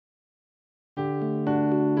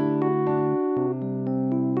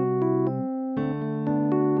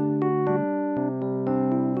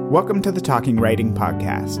Welcome to the Talking Writing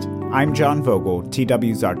Podcast. I'm John Vogel,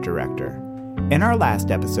 TW's art director. In our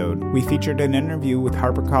last episode, we featured an interview with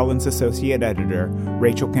HarperCollins Associate Editor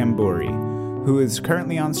Rachel Kambury, who is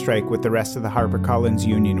currently on strike with the rest of the HarperCollins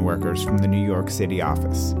union workers from the New York City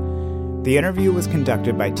office. The interview was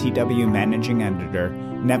conducted by TW Managing Editor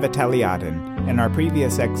Neva Talladen, and our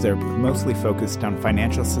previous excerpt mostly focused on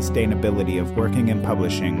financial sustainability of working in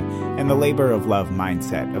publishing and the labor of love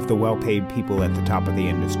mindset of the well-paid people at the top of the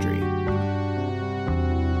industry.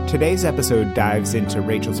 Today's episode dives into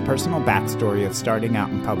Rachel's personal backstory of starting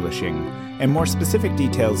out in publishing and more specific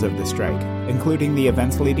details of the strike, including the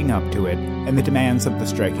events leading up to it and the demands of the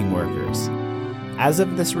striking workers. As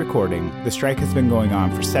of this recording, the strike has been going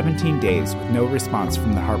on for 17 days with no response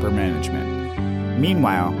from the Harper management.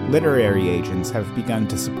 Meanwhile, literary agents have begun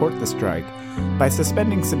to support the strike by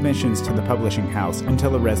suspending submissions to the publishing house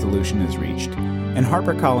until a resolution is reached, and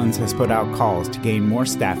HarperCollins has put out calls to gain more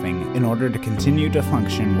staffing in order to continue to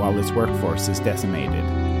function while its workforce is decimated.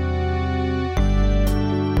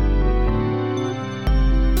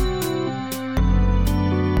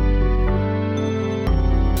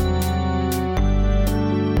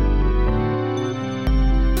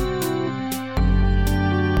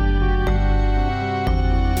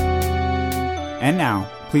 And now,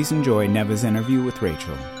 please enjoy Neva's interview with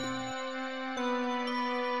Rachel.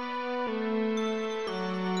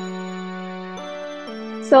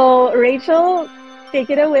 So, Rachel, take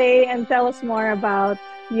it away and tell us more about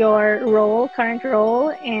your current role,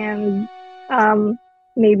 and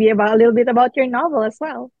maybe a little bit about your novel as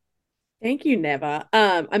well. Thank you, Neva.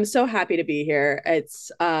 I'm so happy to be here. It's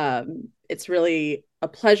really a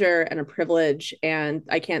pleasure and a privilege, and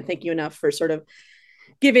I can't thank you enough for sort of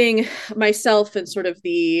giving myself and sort of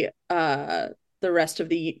the rest of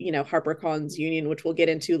the HarperCollins union, which we'll get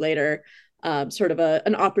into later, sort of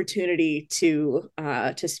an opportunity to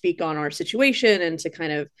speak on our situation and to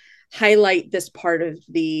kind of highlight this part of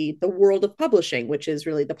the world of publishing, which is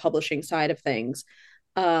really the publishing side of things.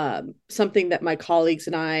 Something that my colleagues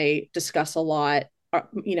and I discuss a lot,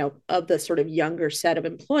 of the sort of younger set of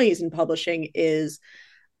employees in publishing, is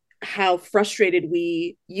how frustrated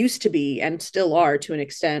we used to be and still are to an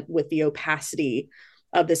extent with the opacity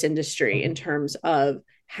of this industry in terms of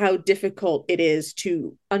how difficult it is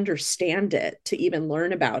to understand it, to even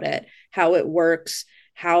learn about it, how it works,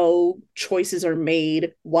 how choices are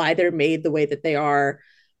made, why they're made the way that they are,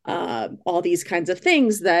 all these kinds of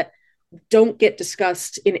things that don't get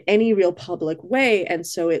discussed in any real public way. And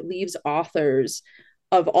so it leaves authors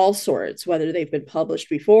of all sorts, whether they've been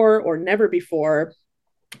published before or never before,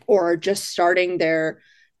 or just starting their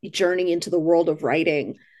journey into the world of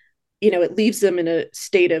writing, it leaves them in a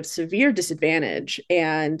state of severe disadvantage.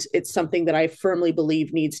 And it's something that I firmly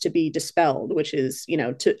believe needs to be dispelled, which is,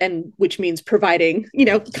 which means providing,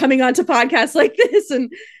 coming onto podcasts like this and,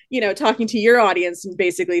 talking to your audience and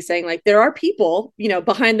basically saying, like, there are people,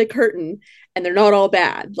 behind the curtain, and they're not all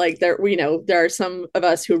bad. Like, there are some of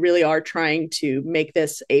us who really are trying to make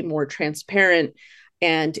this a more transparent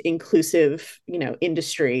and inclusive,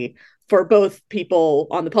 industry for both people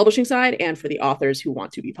on the publishing side and for the authors who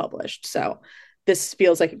want to be published. So this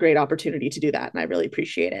feels like a great opportunity to do that, and I really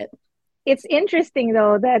appreciate it. It's interesting,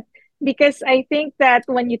 though, that because I think that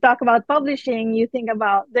when you talk about publishing, you think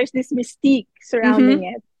about there's this mystique surrounding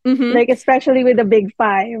it. Mm-hmm. Like, especially with the big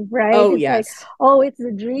five, right? Oh, it's yes. Like, it's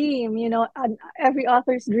the dream, every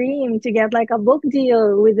author's dream to get like a book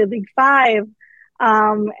deal with the big five.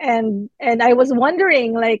 And I was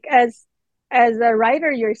wondering, like, as a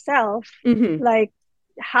writer yourself, mm-hmm. like,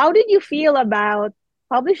 how did you feel about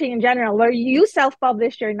publishing in general? Where you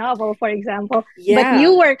self-published your novel, for example, but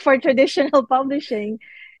you work for traditional publishing.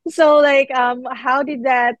 So, like, how did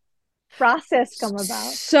that process come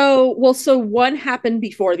about? So one happened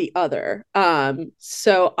before the other.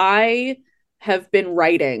 So I have been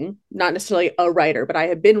writing, not necessarily a writer, but I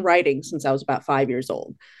have been writing since I was about 5 years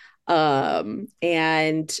old.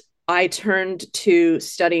 And I turned to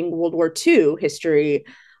studying World War II history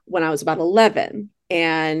when I was about 11.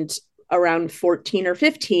 And around 14 or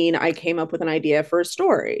 15, I came up with an idea for a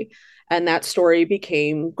story. And that story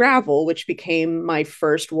became Gravel, which became my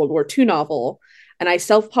first World War II novel. And I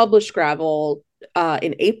self-published Gravel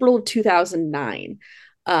in April of 2009.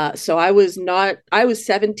 So I was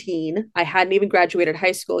 17. I hadn't even graduated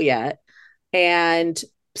high school yet. And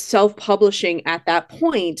self-publishing at that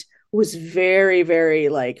point was very, very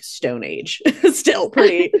like Stone Age, still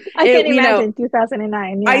pretty. I can imagine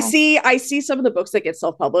 2009. Yeah. I see some of the books that get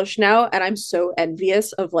self-published now, and I'm so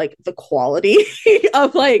envious of like the quality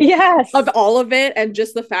of like of all of it, and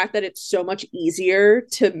just the fact that it's so much easier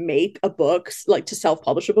to make a book, like to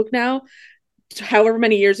self-publish a book now, however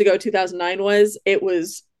many years ago 2009 was, it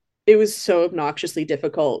was so obnoxiously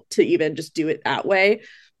difficult to even just do it that way.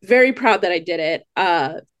 Very proud that I did it.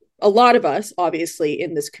 A lot of us, obviously,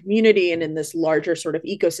 in this community and in this larger sort of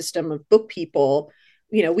ecosystem of book people,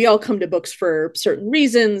 you know, we all come to books for certain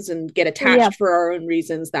reasons and get attached for our own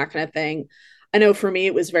reasons, that kind of thing. I know for me,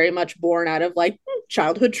 it was very much born out of like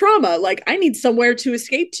childhood trauma. Like, I need somewhere to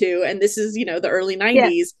escape to. And this is, you know, the early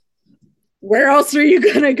 90s. Where else are you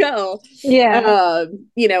going to go?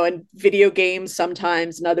 You know, and video games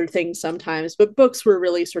sometimes and other things sometimes. But books were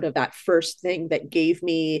really sort of that first thing that gave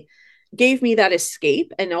me that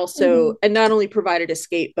escape, and also and not only provided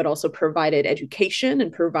escape, but also provided education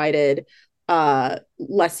and provided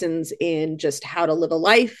lessons in just how to live a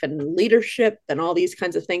life and leadership and all these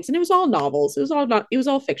kinds of things. And it was all novels. It was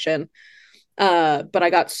all fiction. But I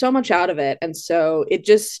got so much out of it. And so it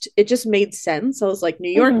just made sense. I was like,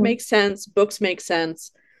 New York makes sense. Books make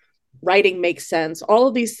sense. Writing makes sense. All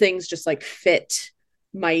of these things just like fit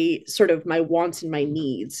my wants and my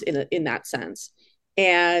needs in that sense.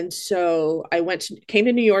 And so I came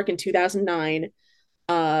to New York in 2009,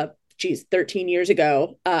 13 years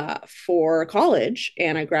ago, for college.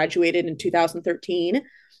 And I graduated in 2013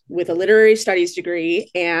 with a literary studies degree.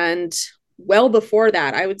 And well before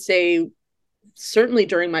that, I would say certainly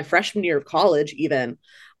during my freshman year of college, even,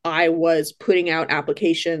 I was putting out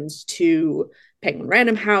applications to Penguin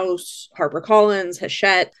Random House, HarperCollins,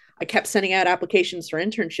 Hachette. I kept sending out applications for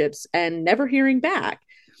internships and never hearing back.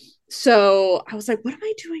 So I was like, what am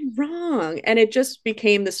I doing wrong? And it just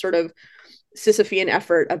became this sort of Sisyphean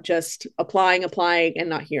effort of just applying and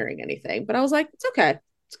not hearing anything. But I was like, it's okay.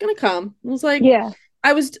 It's going to come. I was like,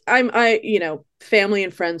 you know, family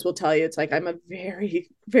and friends will tell you, it's like, I'm a very,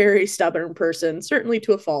 very stubborn person, certainly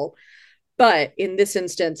to a fault. But in this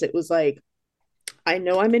instance, it was like, I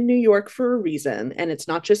know I'm in New York for a reason, and it's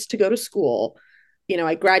not just to go to school. You know,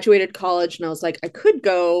 I graduated college and I was like, I could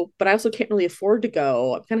go, but I also can't really afford to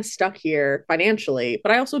go. I'm kind of stuck here financially,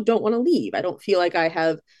 but I also don't want to leave. I don't feel like I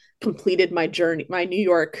have completed my journey, my New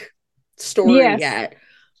York story yet.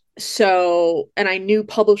 So, and I knew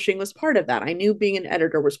publishing was part of that. I knew being an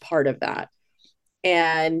editor was part of that.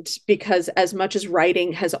 And because as much as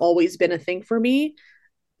writing has always been a thing for me,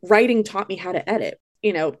 writing taught me how to edit.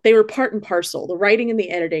 You know, they were part and parcel. The writing and the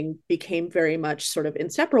editing became very much sort of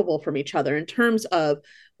inseparable from each other in terms of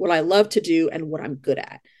what I love to do and what I'm good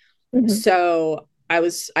at. So I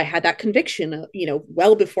had that conviction, you know,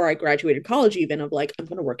 well before I graduated college, even, of like, I'm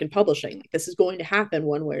going to work in publishing. Like, this is going to happen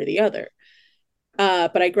one way or the other.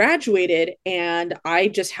 But I graduated and I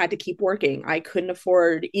just had to keep working. I couldn't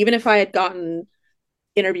afford, even if I had gotten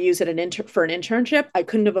interviews at for an internship, I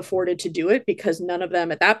couldn't have afforded to do it because none of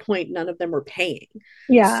them were paying.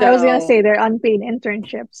 So, I was gonna say they're unpaid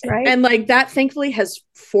internships, right? And like that thankfully has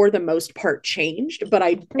for the most part changed, but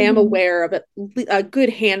I am aware of a good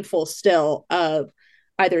handful still of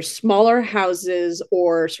either smaller houses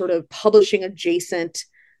or sort of publishing adjacent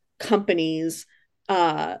companies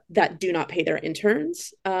that do not pay their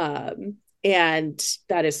interns, and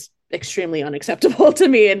that is extremely unacceptable to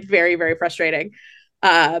me and very, very frustrating.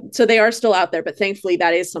 So they are still out there, but thankfully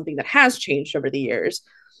that is something that has changed over the years.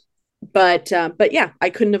 But yeah, I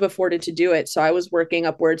couldn't have afforded to do it. So I was working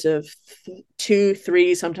upwards of 2,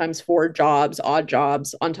 3, sometimes 4 odd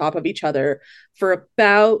jobs on top of each other for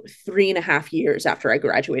about 3.5 years after I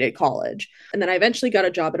graduated college. And then I eventually got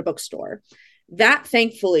a job at a bookstore. That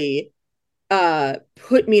thankfully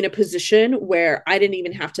put me in a position where I didn't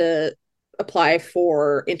even have to apply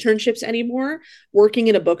for internships anymore. Working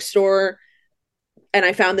in a bookstore, and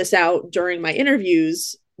I found this out during my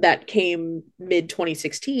interviews that came mid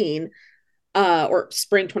 2016 or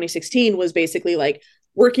spring 2016, was basically like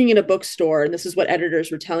working in a bookstore. And this is what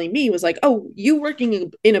editors were telling me, was like, oh, you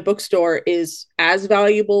working in a bookstore is as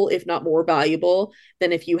valuable, if not more valuable,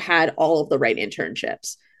 than if you had all of the right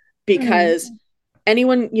internships. Because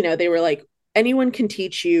anyone, you know, they were like, anyone can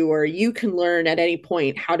teach you, or you can learn at any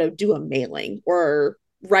point how to do a mailing or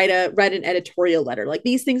write an editorial letter. Like,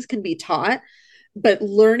 these things can be taught. But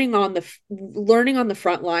learning on the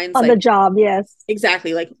front lines, on, like, the job, yes,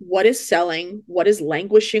 exactly. Like, what is selling, what is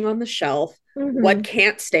languishing on the shelf, what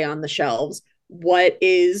can't stay on the shelves, what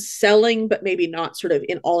is selling but maybe not sort of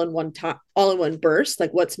in all in one burst,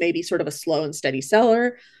 like what's maybe sort of a slow and steady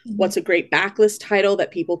seller, what's a great backlist title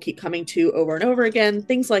that people keep coming to over and over again,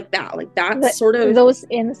 things like that. Like, that's sort of, those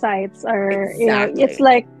insights are, exactly, you know, it's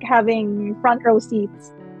like having front row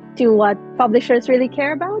seats to what publishers really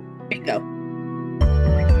care about. Bingo.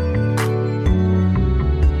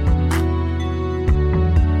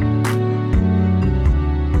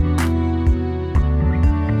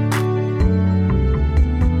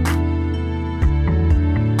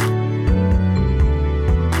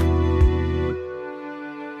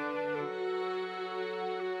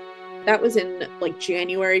 That was in like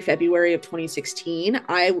January, February of 2016.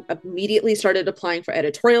 I immediately started applying for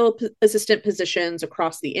editorial assistant positions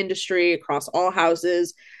across the industry, across all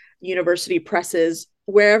houses, university presses,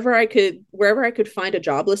 wherever I could find a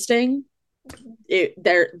job listing,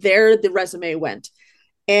 there the resume went.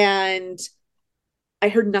 And I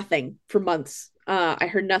heard nothing for months. I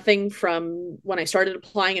heard nothing from when I started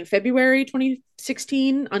applying in February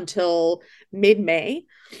 2016 until mid-May.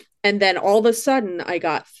 And then all of a sudden, I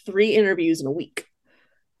got 3 interviews in a week.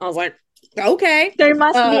 I was like, okay. There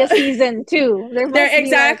must be a season too. There must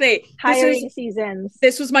exactly. Be like hiring seasons.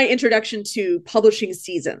 This was my introduction to publishing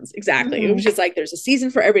seasons. Exactly. Mm-hmm. It was just like, there's a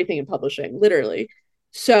season for everything in publishing, literally.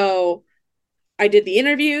 So I did the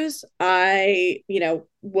interviews. I,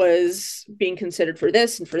 was being considered for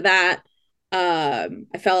this and for that. I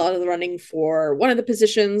fell out of the running for one of the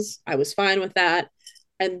positions. I was fine with that.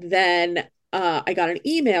 And then I got an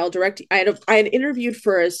email direct. I had interviewed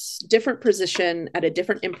for a different position at a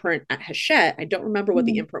different imprint at Hachette. I don't remember what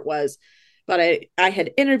the imprint was, but I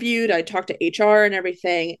had interviewed. I talked to HR and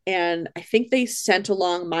everything, and I think they sent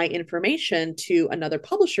along my information to another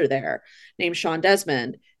publisher there named Sean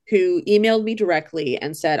Desmond, who emailed me directly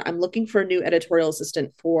and said, "I'm looking for a new editorial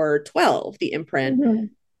assistant for 12, the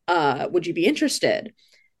imprint. Would you be interested?"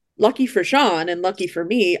 Lucky for Sean and lucky for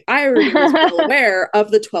me, I already was well aware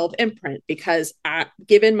of the 12 imprint because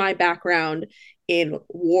given my background in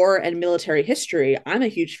war and military history, I'm a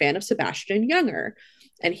huge fan of Sebastian Junger.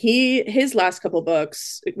 And his last couple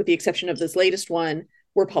books, with the exception of this latest one,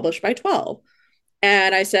 were published by 12.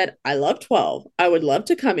 And I said, I love 12. I would love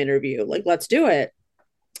to come interview. Like, let's do it.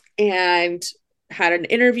 And had an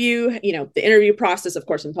interview. The interview process, of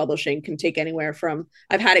course, in publishing can take anywhere from,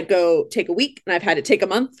 I've had it go take a week and I've had it take a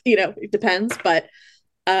month, it depends. But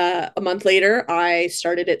a month later, I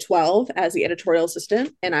started at 12 as the editorial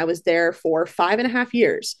assistant, and I was there for 5.5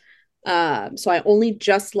 years. So I only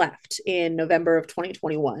just left in November of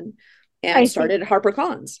 2021 and I started at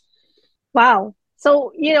HarperCollins. Wow.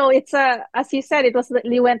 So, it's as you said,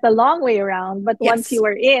 you went the long way around, but yes. Once you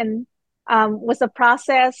were in, was the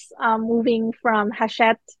process moving from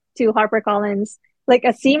Hachette to HarperCollins like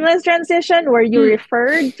a seamless transition? Were you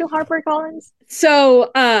referred to HarperCollins?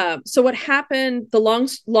 So what happened, the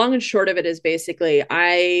long and short of it is basically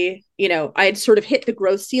I'd sort of hit the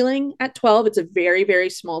growth ceiling at 12. It's a very,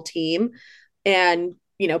 very small team, and,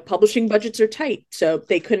 publishing budgets are tight. So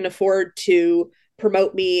they couldn't afford to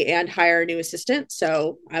promote me and hire a new assistant.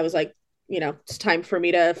 So I was like, it's time for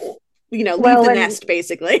me to leave the nest,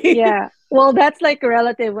 basically. Yeah. Well, that's like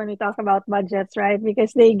relative when we talk about budgets, right?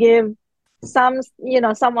 Because they give some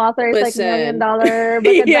authors like $1 million, but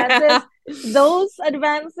advances, those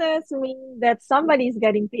advances mean that somebody's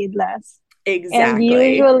getting paid less. Exactly. And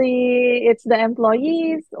usually it's the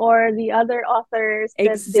employees or the other authors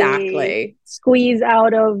that they squeeze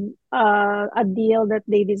out of a deal that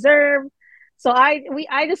they deserve. So I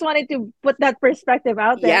just wanted to put that perspective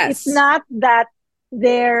out there. Yes. It's not that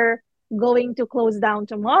they're going to close down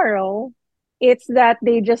tomorrow. It's that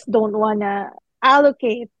they just don't want to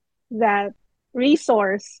allocate that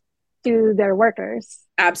resource to their workers.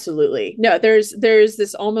 Absolutely. No, there's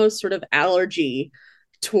this almost sort of allergy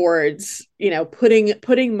towards,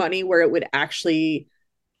 putting money where it would actually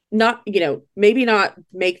not, maybe not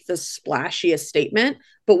make the splashiest statement,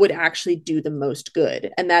 but would actually do the most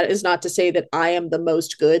good. And that is not to say that I am the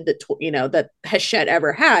most good that, that Hachette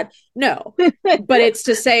ever had. No, but it's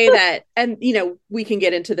to say that, and, we can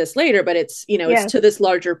get into this later, but it's, it's to this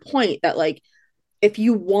larger point that, like, if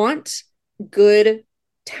you want good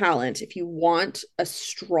talent, if you want a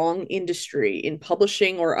strong industry in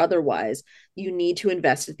publishing or otherwise, you need to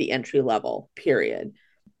invest at the entry level, period.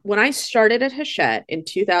 When I started at Hachette in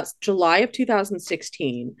July of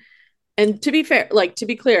 2016, and to be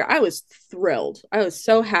clear, I was thrilled. I was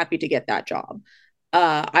so happy to get that job.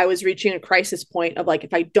 I was reaching a crisis point of like,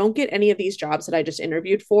 if I don't get any of these jobs that I just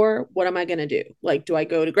interviewed for, what am I going to do? Like, do I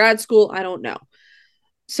go to grad school? I don't know.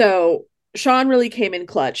 So Sean really came in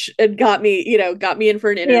clutch and got me in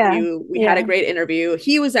for an interview. We had a great interview.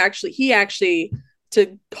 He actually,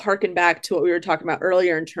 to harken back to what we were talking about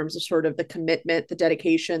earlier in terms of sort of the commitment, the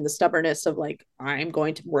dedication, the stubbornness of like, I'm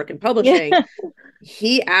going to work in publishing.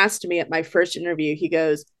 He asked me at my first interview, he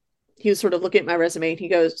was sort of looking at my resume and he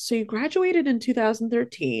goes, so you graduated in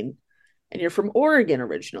 2013 and you're from Oregon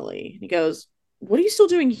originally. And he goes, what are you still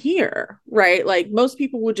doing here? Right? Like most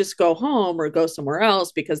people would just go home or go somewhere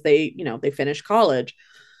else because they finished college.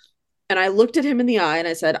 And I looked at him in the eye and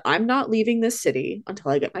I said, I'm not leaving this city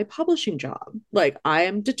until I get my publishing job. Like, I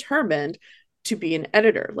am determined. to be an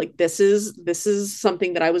editor. Like this is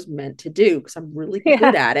something that I was meant to do because I'm really good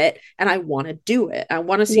at it and I want to do it. I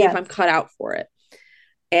want to see if I'm cut out for it.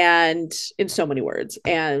 And in so many words.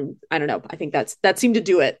 And I don't know, I think that seemed to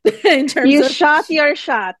do it in terms you of shot your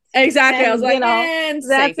shot. Exactly. And, I was like, and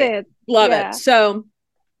that's it. Love it. So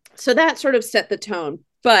that sort of set the tone.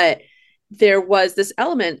 But there was this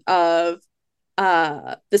element of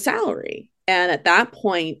the salary. And at that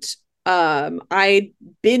point, I'd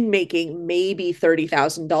been making maybe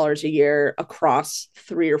 $30,000 a year across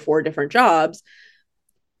 3 or 4 different jobs.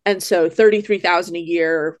 And so $33,000 a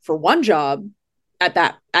year for one job at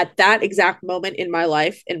that exact moment in my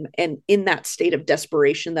life and in that state of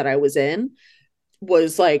desperation that I was in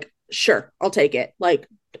was like, sure, I'll take it. Like,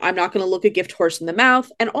 I'm not going to look a gift horse in the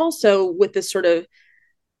mouth. And also with this sort of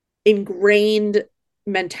ingrained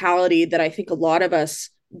mentality that I think a lot of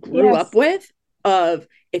us grew up with of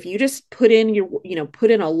if you just put in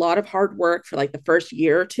a lot of hard work for like the first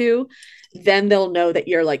year or two, then they'll know that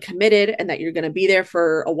you're like committed and that you're going to be there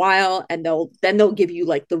for a while. And they'll give you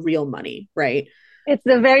like the real money. Right. It's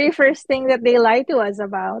the very first thing that they lie to us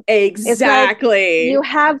about. Exactly. Like you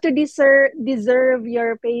have to deserve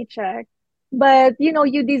your paycheck, but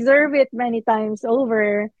you deserve it many times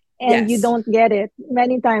over, and you don't get it.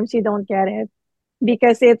 Many times you don't get it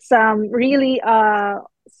because it's really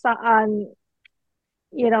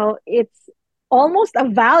it's almost a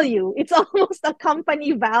value. It's almost a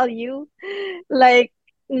company value, like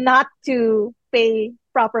not to pay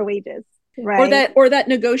proper wages. Right. Or that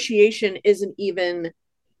negotiation isn't even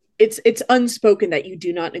it's unspoken that you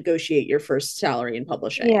do not negotiate your first salary in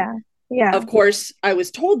publishing. Yeah. Of course, I was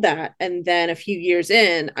told that. And then a few years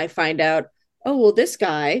in, I find out, oh, well, this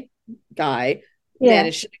guy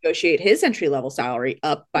managed to negotiate his entry level salary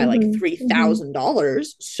up by like $3,000.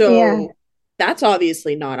 So that's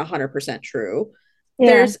obviously not 100% true.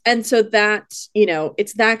 And so that's,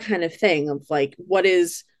 it's that kind of thing of like,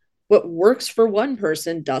 what works for one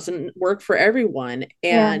person doesn't work for everyone.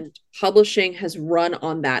 And publishing has run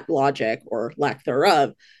on that logic or lack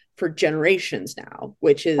thereof for generations now,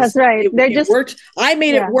 which is that's right. It worked. I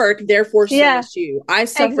made it work, therefore so must you. I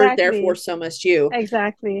suffered, therefore so must you.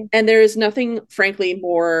 Exactly. And there is nothing, frankly,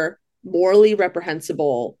 more morally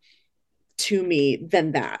reprehensible to me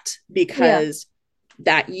than that, because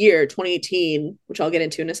that year, 2018, which I'll get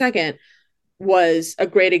into in a second, was a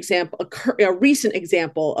great example, a recent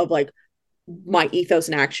example of like my ethos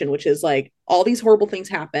in action, which is like all these horrible things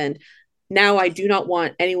happened. Now I do not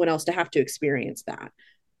want anyone else to have to experience that.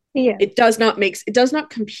 It does not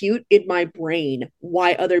compute in my brain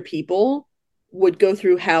why other people would go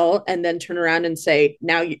through hell and then turn around and say,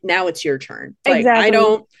 now it's your turn. Like, I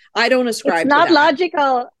don't ascribe to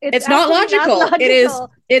that. It's not logical.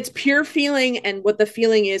 It's pure feeling. And what the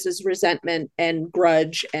feeling is resentment and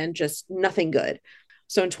grudge and just nothing good.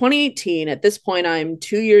 So in 2018, at this point, I'm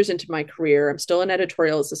 2 years into my career. I'm still an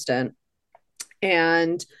editorial assistant.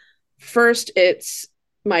 And first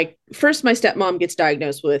my stepmom gets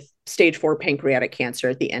diagnosed with stage 4 pancreatic cancer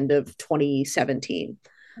at the end of 2017.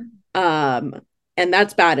 And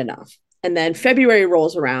that's bad enough. And then February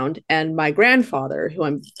rolls around and my grandfather,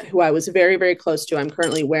 who I was very, very close to, I'm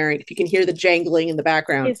currently wearing, if you can hear the jangling in the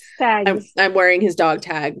background, I'm wearing his dog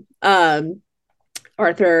tag.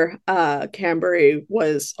 Arthur Kambury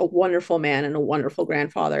was a wonderful man and a wonderful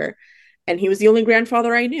grandfather. And he was the only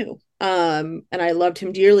grandfather I knew. And I loved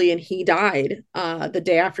him dearly. And he died the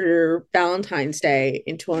day after Valentine's Day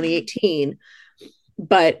in 2018.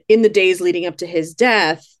 But in the days leading up to his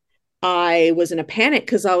death, I was in a panic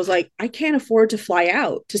because I was like, I can't afford to fly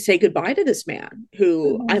out to say goodbye to this man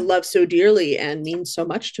who I love so dearly and means so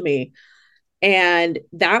much to me. And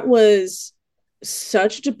that was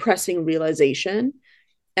such a depressing realization.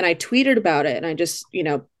 And I tweeted about it and I just,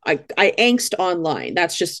 I angst online.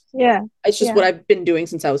 That's just, it's just what I've been doing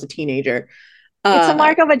since I was a teenager. It's a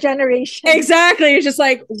mark of a generation. Exactly. It's just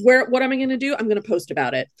like, what am I going to do? I'm going to post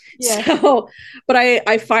about it. So, but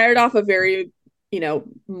I fired off a very,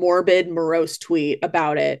 morbid, morose tweet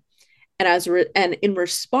about it. And and in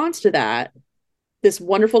response to that, this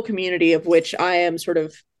wonderful community of which I am sort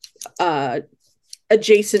of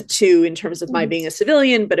adjacent to in terms of my being a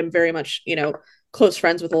civilian, but I'm very much, close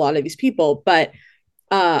friends with a lot of these people. But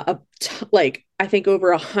I think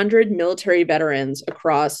over 100 military veterans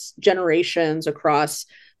across generations, across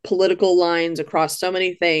political lines, across so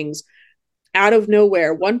many things, out of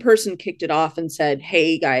nowhere, one person kicked it off and said,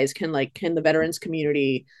 "Hey guys, can the veterans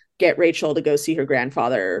community get Rachel to go see her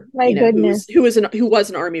grandfather? Who was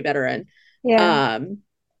an Army veteran? Can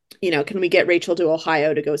we get Rachel to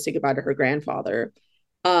Ohio to go say goodbye to her grandfather?"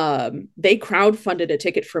 They crowdfunded a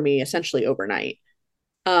ticket for me essentially overnight.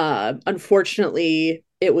 Unfortunately,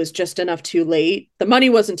 it was just enough too late. The money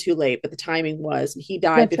wasn't too late, but the timing was. And he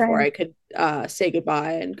died That's before right. I could say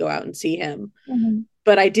goodbye and go out and see him. Mm-hmm.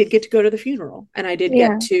 But I did get to go to the funeral, and I did Yeah.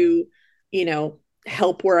 get to, you know,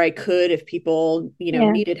 help where I could if people, you know,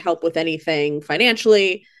 Yeah. needed help with anything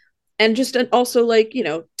financially, and just also like, you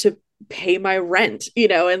know, to pay my rent, you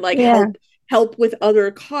know, and like Yeah. help with other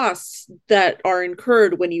costs that are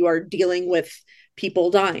incurred when you are dealing with people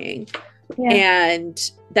dying. Yeah.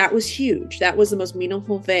 And that was huge. That was the most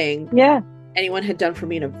meaningful thing Yeah. anyone had done for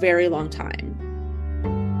me in a very long time.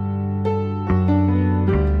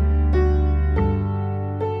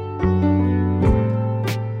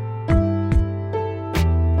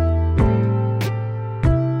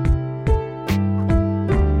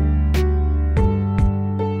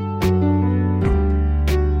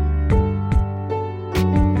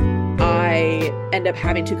 I end up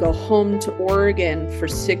having to go home to Oregon for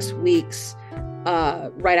 6 weeks,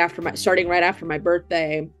 right after my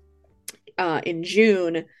birthday, in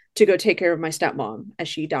June, to go take care of my stepmom as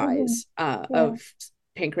she dies of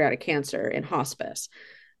pancreatic cancer in hospice.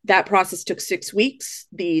 That process took 6 weeks.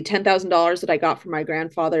 The $10,000 that I got from my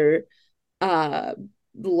grandfather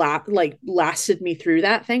lasted me through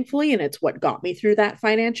that, thankfully, and it's what got me through that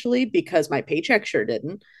financially, because my paycheck sure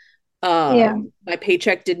didn't. My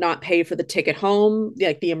paycheck did not pay for the ticket home,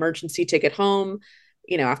 like the emergency ticket home,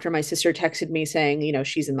 you know, after my sister texted me saying, you know,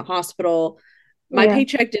 she's in the hospital. My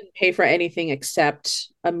paycheck didn't pay for anything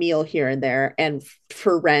except a meal here and there, and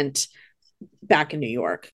for rent back in New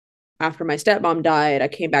York. After my stepmom died, I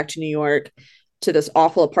came back to New York, to this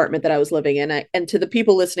awful apartment that I was living in. And to the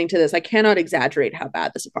people listening to this, I cannot exaggerate how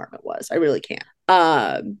bad this apartment was. I really can't.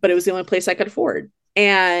 But it was the only place I could afford.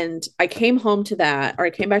 And I came home to that, or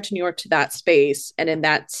I came back to New York to that space, and in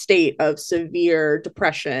that state of severe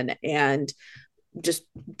depression and just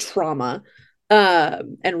trauma,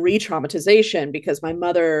 and re-traumatization, because my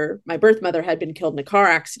birth mother had been killed in a car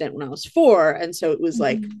accident when I was 4. And so it was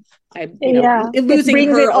like, I, you know, losing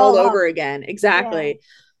her all over again. Exactly.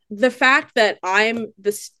 Yeah. The fact that I'm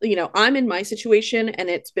in my situation, and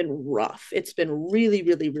it's been rough. It's been really,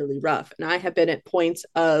 really, really rough. And I have been at points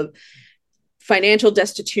of financial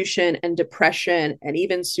destitution and depression and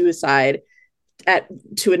even suicide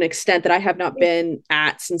to an extent that I have not been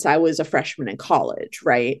at since I was a freshman in college,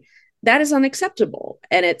 right? That is unacceptable.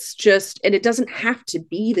 And it doesn't have to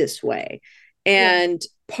be this way. And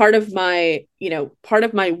part of my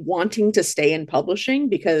wanting to stay in publishing,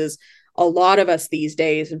 because a lot of us these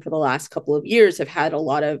days, and for the last couple of years, have had a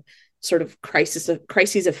lot of sort of crises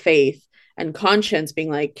of faith and conscience, being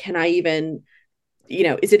like, can I even,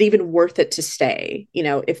 is it even worth it to stay?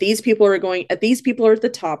 If these people are at the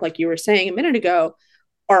top, like you were saying a minute ago,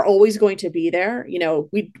 are always going to be there.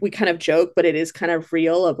 We kind of joke, but it is kind of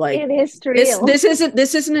real, of like, it is real.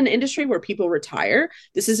 This isn't an industry where people retire.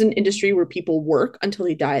 This is an industry where people work until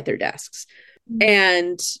they die at their desks. Mm-hmm.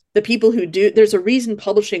 And the people who do, there's a reason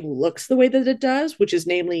publishing looks the way that it does, which is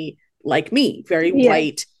namely, like me, very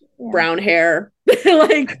white, brown hair,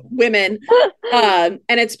 like women. And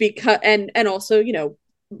it's because, and also,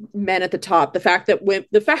 men at the top, the fact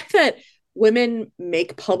that women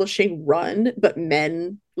make publishing run, but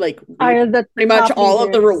men are the pretty much all leaders.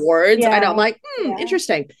 Of the rewards. And I'm like,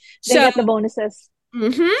 interesting. They get the bonuses.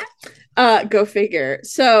 Go figure.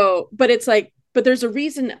 So, but it's like, but there's a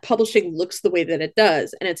reason publishing looks the way that it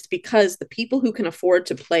does. And it's because the people who can afford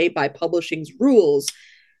to play by publishing's rules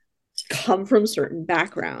come from certain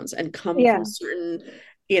backgrounds and come from certain,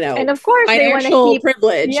 and of course financial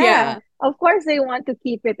privilege. Of course they want to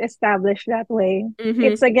keep it established that way. Mm-hmm.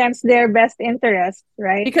 It's against their best interest,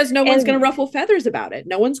 right? Because no one's going to ruffle feathers about it.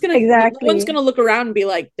 No one's going to look around and be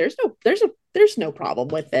like, there's no problem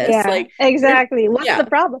with this. What's the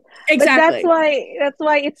problem? Exactly. But that's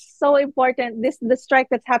why it's so important. The strike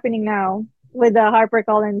that's happening now with the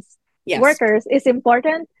HarperCollins workers is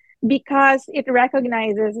important, because it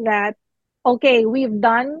recognizes that, okay, we've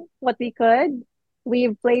done what we could.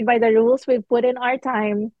 We've played by the rules. We've put in our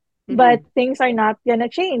time, but things are not going to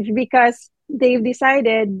change, because they've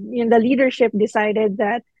decided, the leadership decided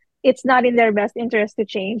that it's not in their best interest to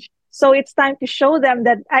change. So it's time to show them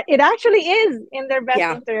that it actually is in their best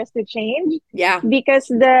interest to change. Yeah. Because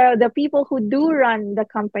the people who do run the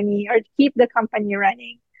company or keep the company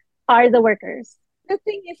running are the workers. The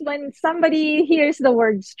thing is, when somebody hears the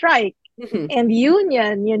word strike and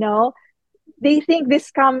union, they think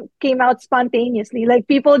this came out spontaneously. Like,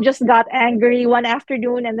 people just got angry one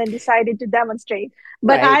afternoon and then decided to demonstrate.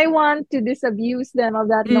 But I want to disabuse them of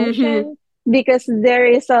that notion, because there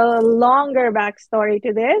is a longer backstory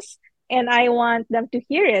to this, and I want them to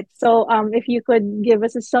hear it. So if you could give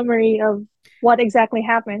us a summary of what exactly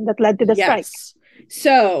happened that led to the strike.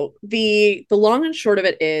 So the long and short of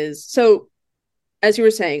it is, so as you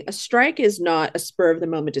were saying, a strike is not a spur of the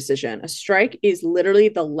moment decision. A strike is literally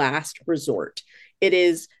the last resort. It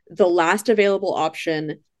is the last available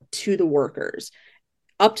option to the workers.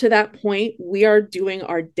 Up to that point, we are doing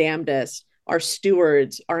our damnedest. Our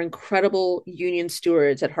stewards, our incredible union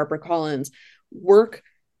stewards at HarperCollins, work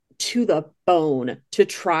to the bone to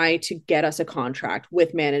try to get us a contract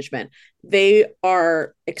with management. They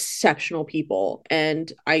are exceptional people,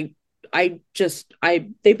 and they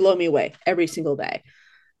blow me away every single day.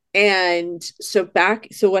 And so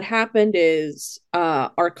what happened is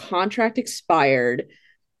our contract expired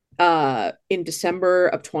in December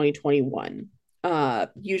of 2021.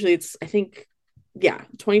 Usually it's, I think,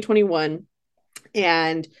 2021.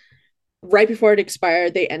 And right before it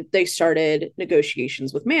expired, they started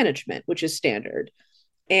negotiations with management, which is standard.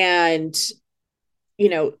 And,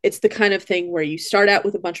 it's the kind of thing where you start out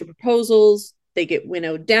with a bunch of proposals, they get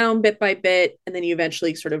winnowed down bit by bit, and then you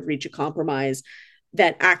eventually sort of reach a compromise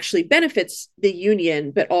that actually benefits the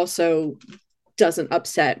union, but also doesn't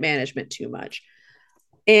upset management too much.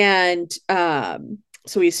 And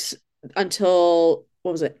so until,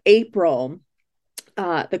 what was it, April,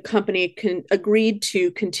 the company agreed to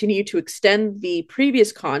continue to extend the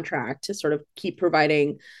previous contract to sort of keep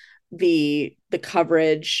providing the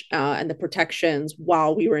coverage and the protections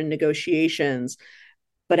while we were in negotiations.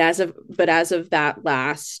 But as of that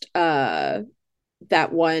last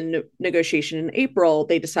that one negotiation in April,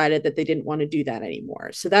 they decided that they didn't want to do that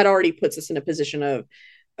anymore. So that already puts us in a position of,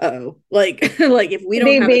 like if we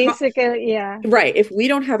don't if we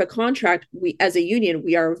don't have a contract, we as a union,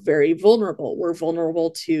 we are very vulnerable. We're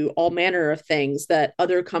vulnerable to all manner of things that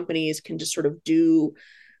other companies can just sort of do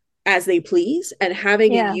as they please. And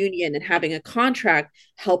having a union and having a contract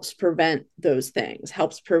helps prevent those things,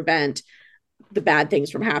 helps prevent the bad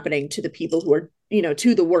things from happening to the people who are,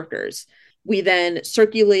 to the workers. We then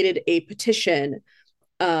circulated a petition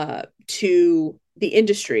to the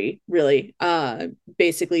industry, really,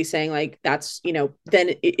 basically saying, like, that's,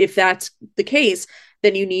 then if that's the case,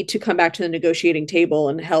 then you need to come back to the negotiating table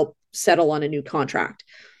and help settle on a new contract.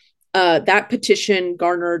 That petition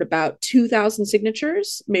garnered about 2,000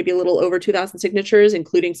 signatures, maybe a little over 2,000 signatures,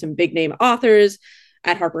 including some big name authors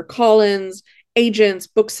at HarperCollins, agents,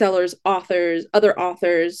 booksellers, authors, other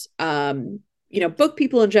authors, book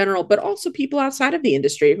people in general, but also people outside of the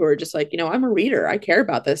industry who are just like, I'm a reader. I care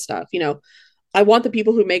about this stuff. I want the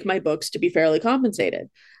people who make my books to be fairly compensated.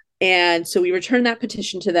 And so we returned that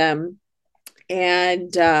petition to them,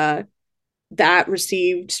 and that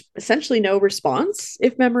received essentially no response,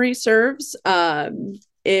 if memory serves.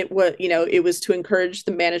 It was to encourage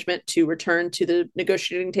the management to return to the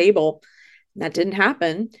negotiating table. That didn't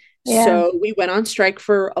happen. Yeah. So we went on strike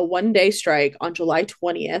for a 1-day strike on July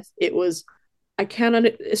 20th. It was, I cannot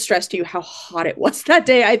stress to you how hot it was that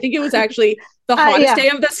day. I think it was actually the hottest day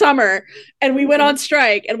of the summer. And we went on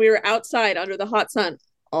strike, and we were outside under the hot sun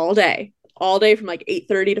all day from like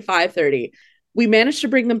 8:30 to 5:30. We managed to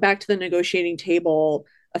bring them back to the negotiating table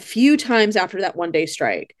a few times after that 1-day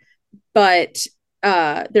strike. But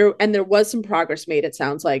there was some progress made, it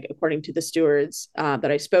sounds like, according to the stewards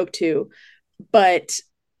that I spoke to. But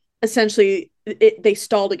essentially, they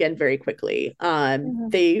stalled again very quickly.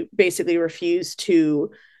 They basically refused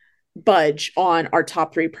to budge on our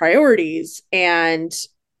top 3 priorities, and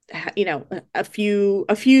a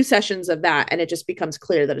few sessions of that, and it just becomes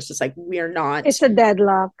clear that it's just like, we are not. It's a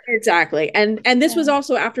deadlock. Exactly. And this was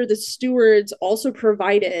also after the stewards also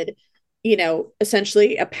provided,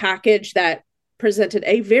 essentially a package that presented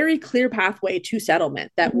a very clear pathway to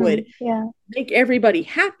settlement that would make everybody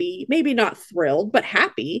happy, maybe not thrilled, but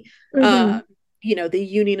happy, the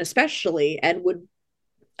union especially, and would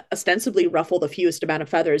ostensibly ruffle the fewest amount of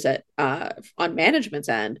feathers on management's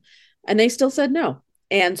end. And they still said no.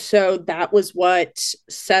 And so that was what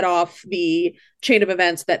set off the chain of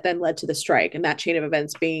events that then led to the strike. And that chain of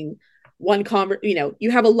events being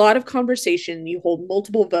you have a lot of conversation, you hold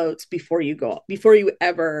multiple votes before you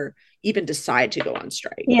ever even decide to go on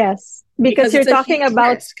strike. Yes, because you're talking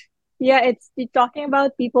about risk. You're talking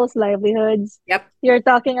about people's livelihoods. Yep. You're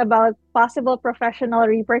talking about possible professional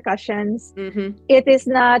repercussions. Mm-hmm. It is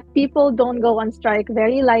not, people don't go on strike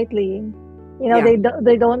very lightly.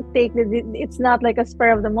 They don't take it's not like a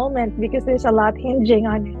spur of the moment, because there's a lot hinging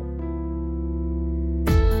on it.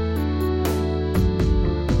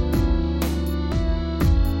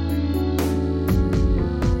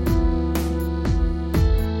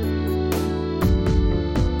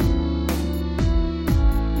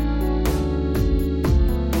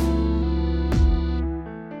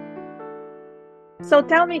 So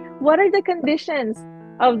tell me, what are the conditions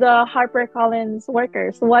of the HarperCollins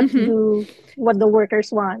workers? What the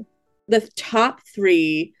workers want? The top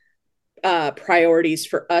three priorities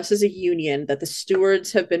for us as a union that the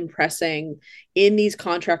stewards have been pressing in these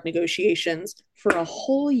contract negotiations for a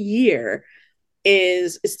whole year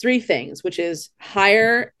is three things, which is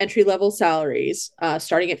higher entry level salaries,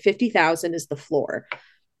 starting at 50,000 is the floor.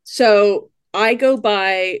 So I go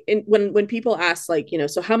by when people ask, like,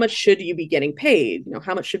 so how much should you be getting paid?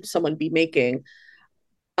 How much should someone be making?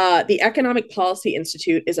 The Economic Policy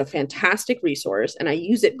Institute is a fantastic resource, and I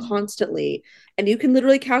use it constantly. And you can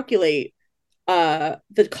literally calculate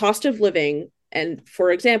the cost of living. And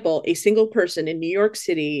for example, a single person in New York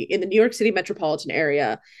City, in the New York City metropolitan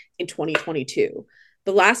area in 2022.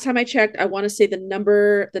 The last time I checked, I want to say the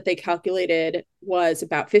number that they calculated was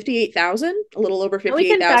about 58,000, a little over 58,000. We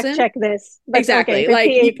can fact check this. Exactly. Okay, like,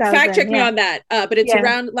 you fact check me on that. But it's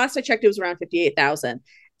around, last I checked, it was around 58,000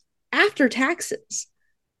 after taxes.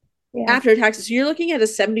 Yeah. After taxes. So you're looking at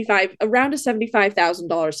around a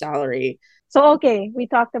 $75,000 salary. So, okay, we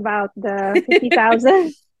talked about the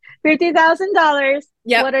 $50,000, $50,000.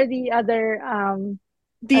 Yeah. What are the other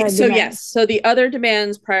So the other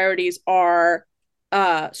demands priorities are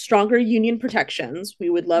stronger union protections. We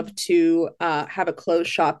would love to have a closed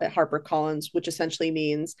shop at HarperCollins, which essentially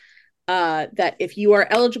means that if you are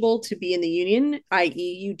eligible to be in the union,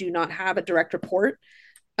 i.e. you do not have a direct report,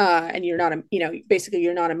 and you're not basically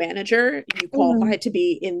you're not a manager, you qualify to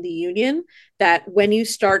be in the union, that when you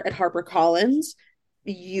start at HarperCollins,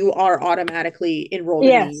 you are automatically enrolled in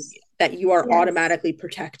the union, that you are automatically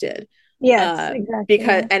protected. Yes, exactly.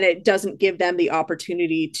 And it doesn't give them the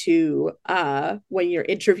opportunity to, when you're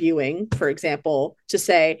interviewing, for example, to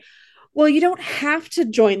say, well, you don't have to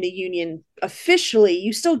join the union officially.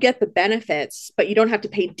 You still get the benefits, but you don't have to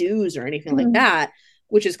pay dues or anything like that,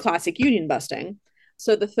 which is classic union busting.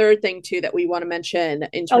 So the third thing, too, that we want to mention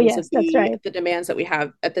in terms of the demands that we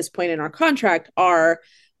have at this point in our contract are,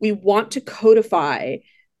 we want to codify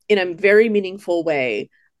in a very meaningful way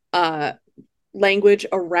language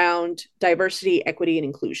around diversity, equity, and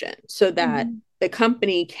inclusion, so that the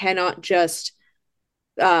company cannot just,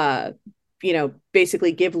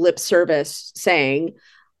 basically give lip service saying,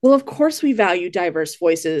 well, of course we value diverse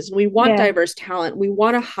voices. We want diverse talent. We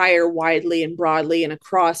want to hire widely and broadly and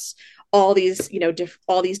across all these,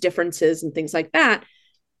 all these differences and things like that.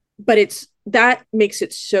 But that makes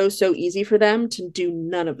it so easy for them to do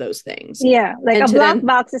none of those things. Yeah, like a black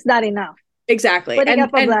box is not enough. Exactly. Putting up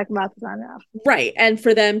a black box is not enough. Right. And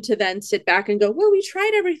for them to then sit back and go, well, we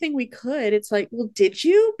tried everything we could. It's like, well, did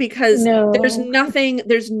you? Because there's nothing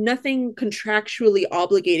contractually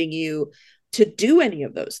obligating you to do any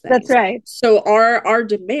of those things. That's right. So our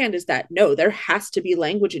demand is that, no, there has to be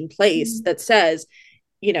language in place that says,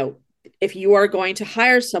 if you are going to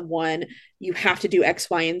hire someone, you have to do X,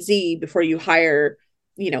 Y, and Z before you hire,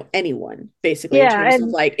 anyone, basically, in terms of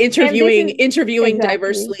like interviewing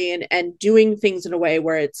diversely and doing things in a way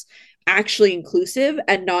where it's actually inclusive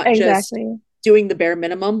and not just doing the bare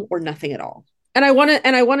minimum or nothing at all. And I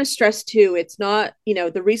want to stress too, it's not,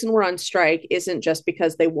 the reason we're on strike isn't just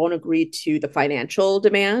because they won't agree to the financial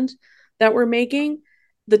demand that we're making.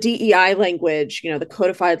 The DEI language, the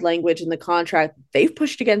codified language in the contract, they've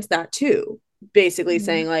pushed against that too, basically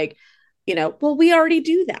saying like, well, we already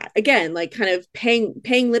do that. Again, like kind of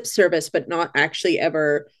paying lip service, but not actually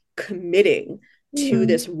ever committing to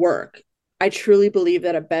this work. I truly believe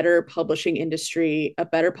that a better publishing industry, a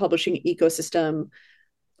better publishing ecosystem,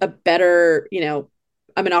 a better,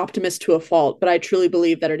 I'm an optimist to a fault, but I truly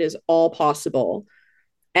believe that it is all possible.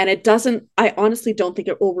 And I honestly don't think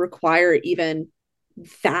it will require even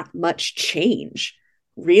that much change,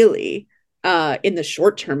 really, in the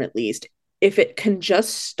short term, at least, if it can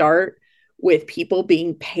just start with people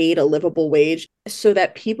being paid a livable wage so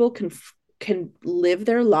that people can live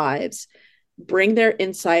their lives, bring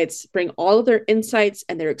all of their insights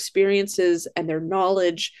and their experiences and their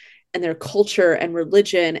knowledge and their culture and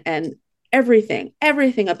religion and everything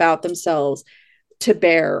about themselves to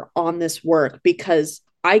bear on this work. Because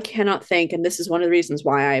I cannot think, and this is one of the reasons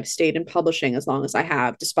why I've stayed in publishing as long as I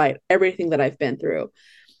have, despite everything that I've been through,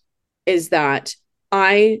 is that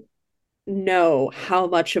I know how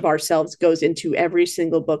much of ourselves goes into every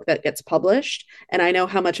single book that gets published. And I know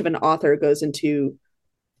how much of an author goes into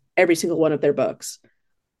every single one of their books.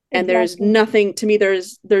 And there's nothing, to me,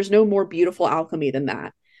 there's no more beautiful alchemy than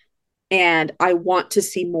that. And I want to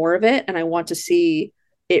see more of it. And I want to see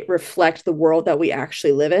it reflect the world that we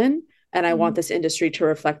actually live in. And I want this industry to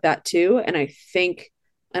reflect that too. And I think,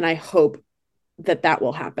 and I hope that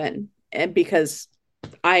will happen. And because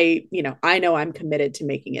I know I'm committed to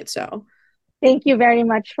making it so. Thank you very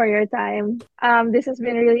much for your time. This has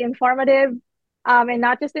been really informative, and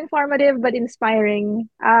not just informative, but inspiring.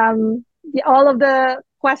 All of the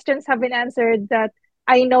questions have been answered that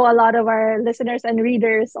I know a lot of our listeners and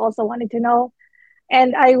readers also wanted to know.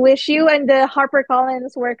 And I wish you and the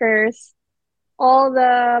HarperCollins workers all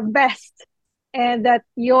the best, and that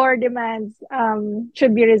your demands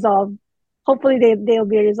should be resolved. Hopefully, they'll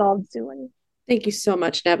be resolved soon. Thank you so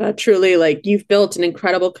much, Neva. Truly, like, you've built an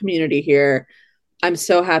incredible community here. I'm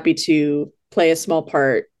so happy to play a small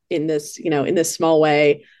part in this, in this small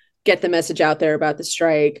way, get the message out there about the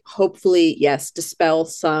strike. Hopefully, yes, dispel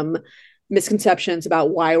some misconceptions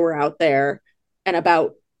about why we're out there and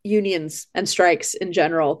about unions and strikes in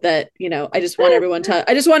general. That, I just want everyone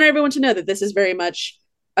to know that this is very much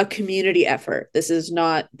a community effort. This is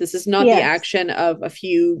not Yes. the action of a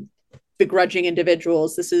few begrudging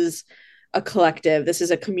individuals. This is a collective. This is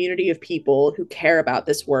a community of people who care about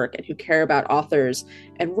this work and who care about authors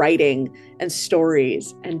and writing and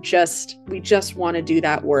stories. And we just want to do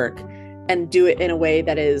that work and do it in a way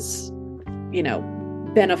that is,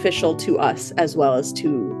 beneficial to us as well as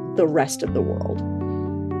to the rest of the world.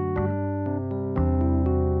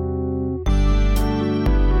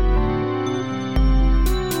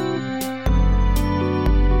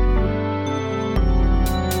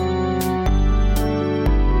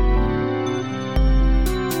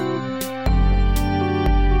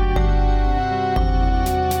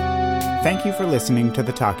 Thank you for listening to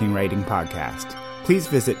the Talking Writing Podcast. Please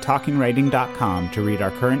visit talkingwriting.com to read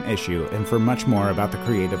our current issue and for much more about the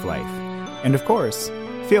creative life. And of course,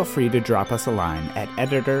 feel free to drop us a line at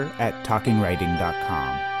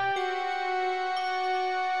editor@talkingwriting.com.